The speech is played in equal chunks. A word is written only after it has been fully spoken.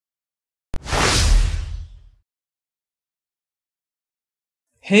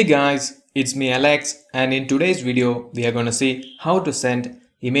Hey guys, it's me Alex, and in today's video we are gonna see how to send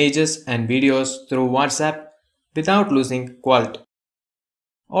images and videos through WhatsApp without losing quality.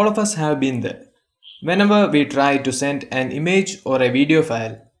 All of us have been there. Whenever we try to send an image or a video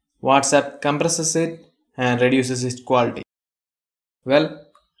file, WhatsApp compresses it and reduces its quality. Well,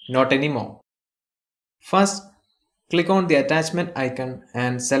 not anymore. First, click on the attachment icon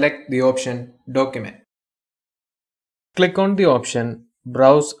and select the option Document. Click on the option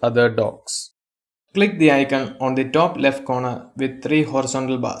Browse Other Docs. Click the icon on the top left corner with three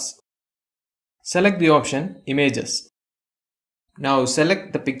horizontal bars. Select the option Images. Now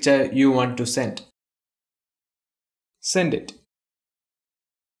select the picture you want to send. Send it.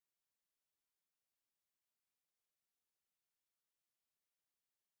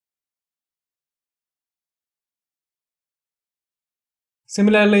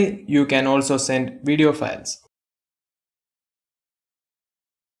 Similarly, you can also send video files.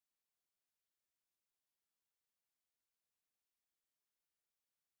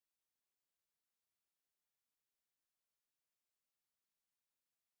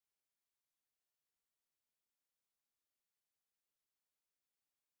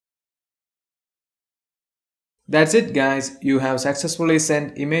 That's it guys, you have successfully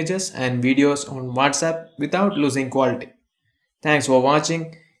sent images and videos on WhatsApp without losing quality. Thanks for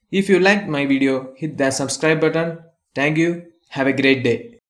watching. If you liked my video, hit that subscribe button. Thank you. Have a great day.